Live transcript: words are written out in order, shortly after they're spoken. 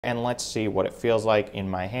And let's see what it feels like in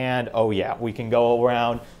my hand. Oh yeah, we can go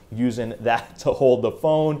around using that to hold the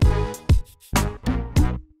phone.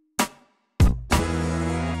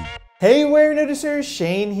 Hey Warenoticers,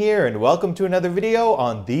 Shane here, and welcome to another video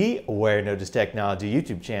on the Warenotice Technology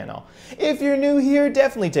YouTube channel. If you're new here,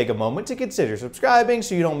 definitely take a moment to consider subscribing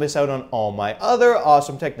so you don't miss out on all my other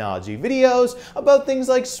awesome technology videos about things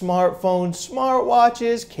like smartphones,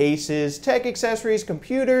 smartwatches, cases, tech accessories,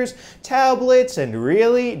 computers, tablets, and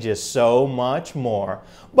really just so much more.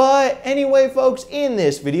 But anyway, folks, in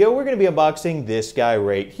this video, we're going to be unboxing this guy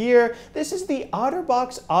right here. This is the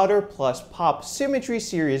OtterBox Otter Plus Pop Symmetry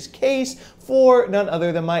Series case for none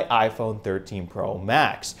other than my iPhone 13 Pro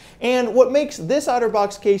Max. And what makes this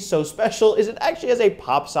OtterBox case so special is it actually has a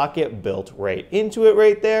pop socket built right into it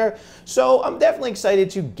right there. So I'm definitely excited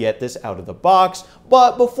to get this out of the box.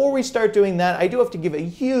 But before we start doing that, I do have to give a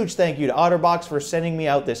huge thank you to OtterBox for sending me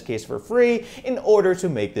out this case for free in order to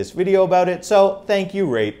make this video about it. So thank you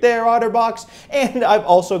right there, OtterBox. And I've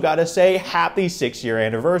also got to say happy 6-year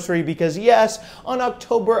anniversary because yes, on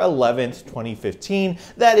October 11th, 2015,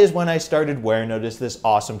 that is when I started Warenotice, this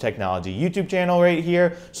awesome technology YouTube channel right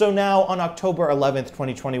here. So now on October 11th,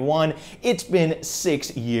 2021, it's been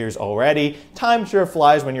 6 years already. Time sure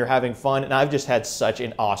flies when you're having fun, and I've just had such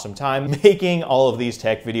an awesome time making all of these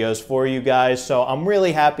tech videos for you guys. So I'm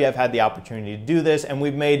really happy I've had the opportunity to do this, and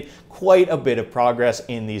we've made quite a bit of progress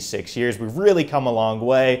in these 6 years. We've really come a long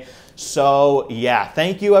way. So yeah,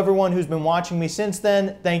 thank you everyone who's been watching me since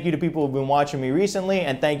then. Thank you to people who've been watching me recently,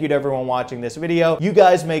 and thank you to everyone watching this video. You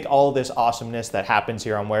guys make all this awesomeness that happens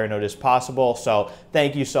here on Warenotice possible, so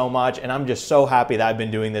thank you so much, and I'm just so happy that I've been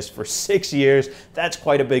doing this for 6 years. That's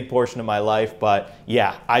quite a big portion of my life, but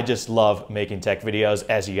yeah, I just love making tech videos,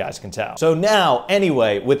 as you guys can tell. So now,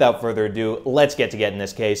 anyway, without further ado, let's get to getting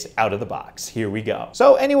this case out of the box. Here we go.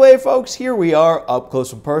 So anyway, folks, here we are up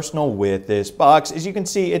close and personal with this box. As you can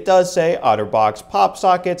see, it does say OtterBox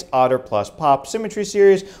PopSockets Otter Plus Pop Symmetry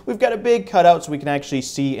Series. We've got a big cutout so we can actually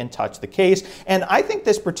see and touch the case, and I think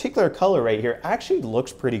this particular color right here actually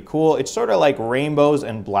looks pretty cool. It's sort of like rainbows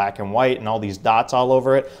and black and white and all these dots all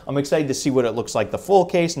over it. I'm excited to see what it looks like the full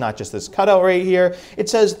case, not just this cutout right here. It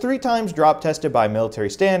says 3 times drop tested by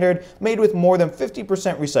military standard, made with more than 50%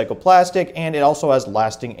 recycled plastic, and it also has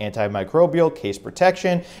lasting antimicrobial case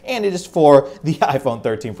protection, and it is for the iPhone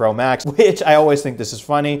 13 Pro Max, which I always think this is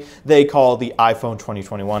funny. They call the iPhone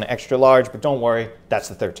 2021 extra large, but don't worry, that's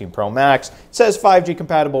the 13 Pro Max. It says 5G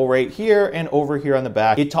compatible right here, and over here on the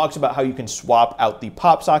back, it talks about how you can swap out the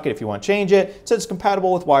pop socket if you want to change it. It says it's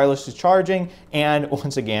compatible with wireless charging, and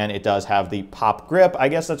once again, it does have the pop grip, I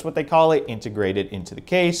guess that's what they call it, integrated into the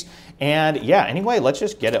case. And yeah, anyway, let's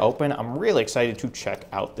just get it open. I'm really excited to check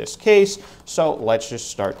out this case, so let's just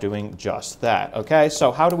start doing just that, okay?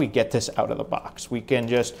 So how do we get this out of the box? We can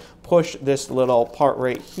just push this little part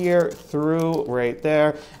right here through right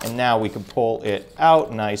there, and now we can pull it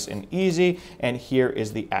out nice and easy, and here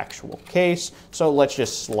is the actual case. So let's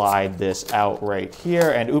just slide this out right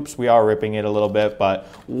here, and oops, we are ripping it a little bit, but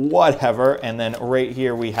whatever. And then right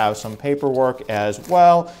here we have some paperwork as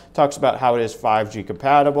well. Talks about how it is 5G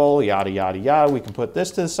compatible, yada yada yada. We can put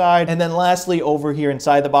this to the side, and then lastly over here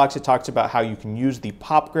inside the box it talks about how you can use the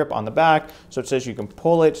pop grip on the back. So it says you can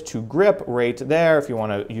pull it to grip right there if you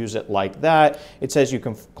want to use it like that. It says you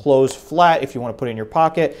can close flat if you want to put it in your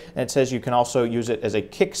pocket, and it says you can also use it as a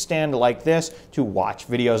kickstand like this to watch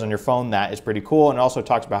videos on your phone. That is pretty cool. And it also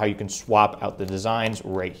talks about how you can swap out the designs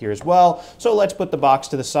right here as well. So let's put the box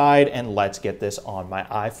to the side and let's get this on my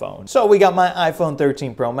iPhone. So we got my iPhone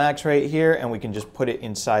 13 Pro Max right here, and we can just put it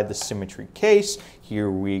inside the Symmetry case. Here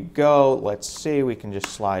we go. Let's see, we can just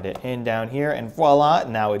slide it in down here, and voila,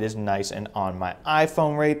 now it is nice and on my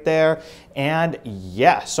iPhone right there. And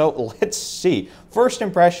yeah, so let's see. First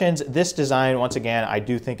impressions, this design, once again, I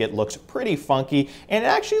do think it looks pretty funky, and it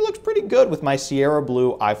actually looks pretty good with my Sierra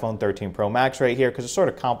Blue iPhone 13 Pro Max right here, because it sort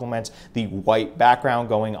of complements the white background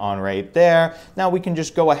going on right there. Now we can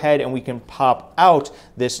just go ahead and we can pop out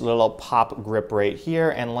this little pop grip right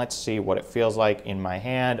here, and let's see what it feels like in my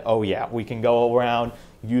hand. Oh yeah, we can go around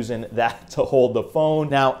using that to hold the phone.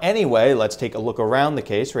 Now anyway, let's take a look around the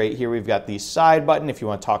case. Right here we've got the side button if you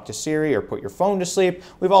want to talk to Siri or put your phone to sleep.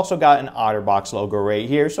 We've also got an OtterBox logo right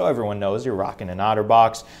here, so everyone knows you're rocking an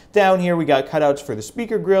OtterBox. Down here we got cutouts for the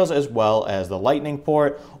speaker grills as well as the lightning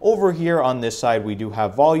port. Over here on this side we do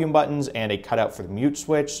have volume buttons and a cutout for the mute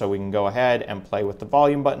switch, so we can go ahead and play with the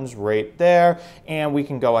volume buttons right there, and we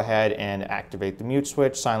can go ahead and activate the mute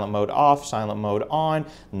switch, silent mode off, silent mode on,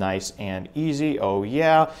 nice and easy. Oh yeah.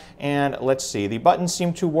 yeah. And let's see, the buttons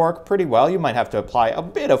seem to work pretty well. You might have to apply a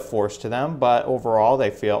bit of force to them, but overall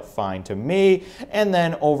they feel fine to me. And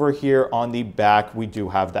then over here on the back, we do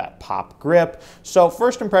have that pop grip. So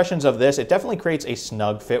first impressions of this, it definitely creates a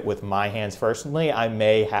snug fit with my hands personally. I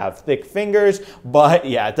may have thick fingers, but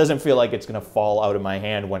yeah, it doesn't feel like it's gonna fall out of my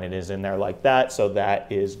hand when it is in there like that. So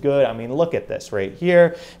that is good. I mean, look at this right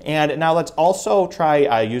here. And now let's also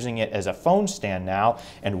try using it as a phone stand now.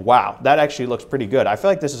 And wow, that actually looks pretty good. I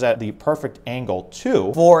feel like this is at the perfect angle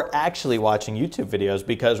too for actually watching YouTube videos,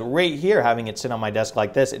 because right here, having it sit on my desk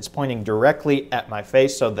like this, it's pointing directly at my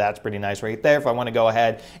face. So that's pretty nice right there if I want to go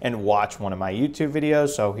ahead and watch one of my YouTube videos.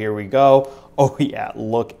 So here we go. Oh yeah,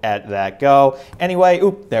 look at that go. Anyway,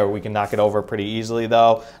 there, we can knock it over pretty easily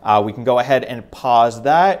though. We can go ahead and pause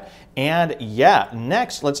that. And yeah,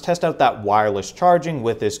 next, let's test out that wireless charging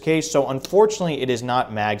with this case. So unfortunately, it is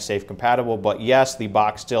not MagSafe compatible, but yes, the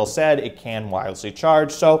box still said it can wirelessly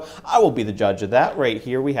charge. So I will be the judge of that. Right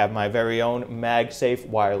here, we have my very own MagSafe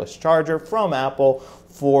wireless charger from Apple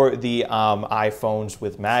for the iPhones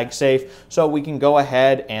with MagSafe. So we can go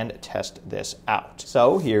ahead and test this out.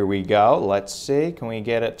 So here we go. Let's see, can we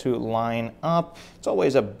get it to line up? It's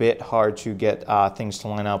always a bit hard to get things to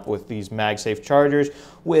line up with these MagSafe chargers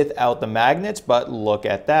without the magnets, but look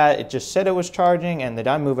at that. It just said it was charging, and did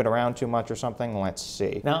I move it around too much or something? Let's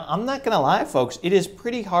see. Now, I'm not gonna lie, folks, it is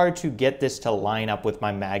pretty hard to get this to line up with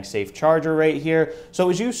my MagSafe charger right here. So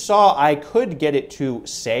as you saw, I could get it to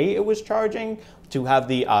say it was charging, to have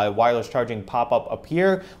the wireless charging pop up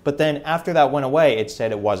here, but then after that went away, it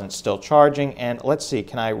said it wasn't still charging. And let's see,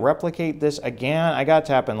 can I replicate this again? I got it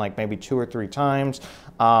to happen like maybe 2 or 3 times.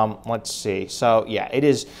 Let's see. So yeah, it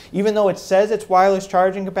is, even though it says it's wireless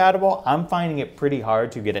charging compatible, I'm finding it pretty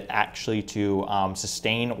hard to get it actually to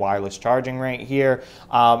sustain wireless charging right here,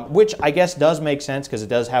 which I guess does make sense because it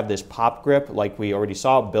does have this pop grip like we already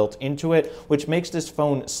saw built into it, which makes this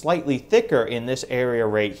phone slightly thicker in this area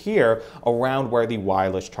right here around where the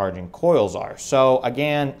wireless charging coils are. So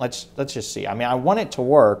again, let's just see. I mean, I want it to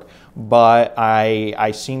work, but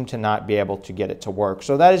I seem to not be able to get it to work.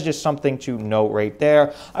 So that is just something to note right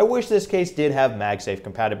there. I wish this case did have MagSafe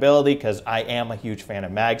compatibility because I am a huge fan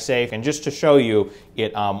of MagSafe. And just to show you,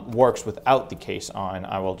 it works without the case on.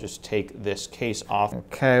 I will just take this case off.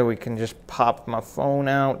 Okay, we can just pop my phone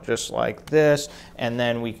out just like this, and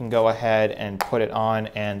then we can go ahead and put it on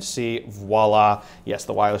and see, voila. Yes,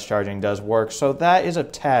 the wireless charging does work. So that is a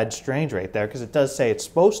tad strange right there because it does say it's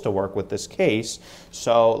supposed to work with this case.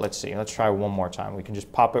 So let's see, let's try one more time. We can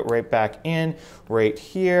just pop it right back in right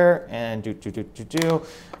here and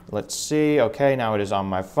let's see. Okay, now it is on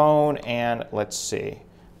my phone, and let's see.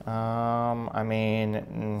 I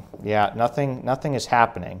mean, yeah, nothing is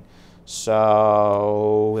happening.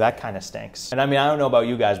 So that kind of stinks. And I mean, I don't know about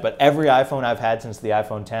you guys, but every iPhone I've had since the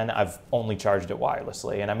iPhone 10, I've only charged it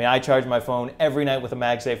wirelessly. And I mean, I charge my phone every night with a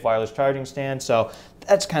MagSafe wireless charging stand. So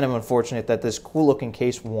that's kind of unfortunate that this cool looking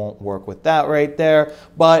case won't work with that right there,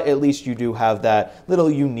 but at least you do have that little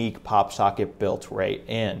unique pop socket built right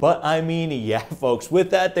in. But I mean, yeah, folks, with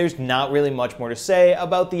that, there's not really much more to say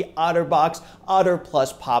about the OtterBox Otter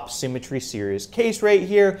Plus Pop Symmetry Series case right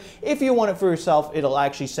here. If you want it for yourself, it'll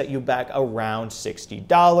actually set you back around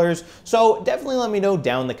 $60. So definitely let me know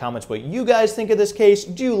down in the comments what you guys think of this case.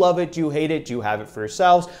 Do you love it? Do you hate it? Do you have it for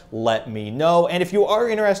yourselves? Let me know. And if you are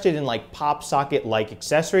interested in like PopSocket-like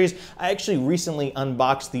accessories, I actually recently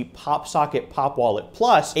unboxed the PopSocket Pop Wallet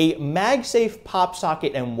Plus, a MagSafe pop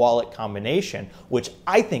socket and wallet combination, which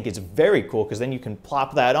I think is very cool because then you can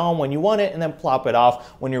plop that on when you want it and then plop it off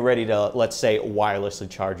when you're ready to, let's say, wirelessly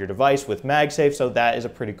charge your device with MagSafe. So that is a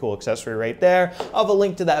pretty cool accessory right there. I'll have a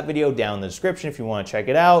link to that video down in the description if you want to check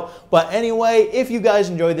it out. But anyway, if you guys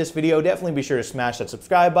enjoyed this video, definitely be sure to smash that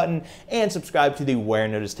subscribe button and subscribe to the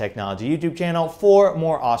Warenotice Technology YouTube channel for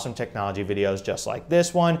more awesome technology videos just like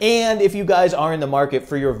this one. And if you guys are in the market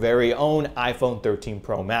for your very own iPhone 13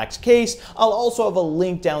 Pro Max case, I'll also have a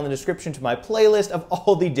link down in the description to my playlist of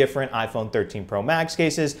all the different iPhone 13 Pro Max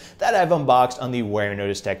cases that I've unboxed on the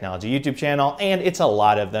Warenotice Technology YouTube channel, and it's a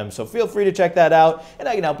lot of them, so feel free to check that out, and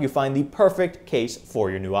I can help you find the perfect case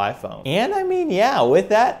for your new iPhone. And I mean, yeah, with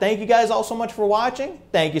that, thank you guys all so much for watching,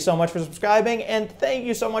 thank you so much for subscribing, and thank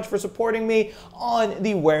you so much for supporting me on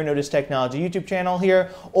the Warenotice Technology YouTube channel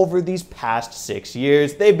here over these past 6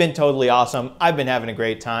 years. They've been totally awesome. I've been having a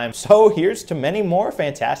great time. So here's to many more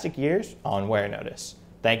fantastic years on Warenotice.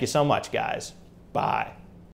 Thank you so much, guys. Bye.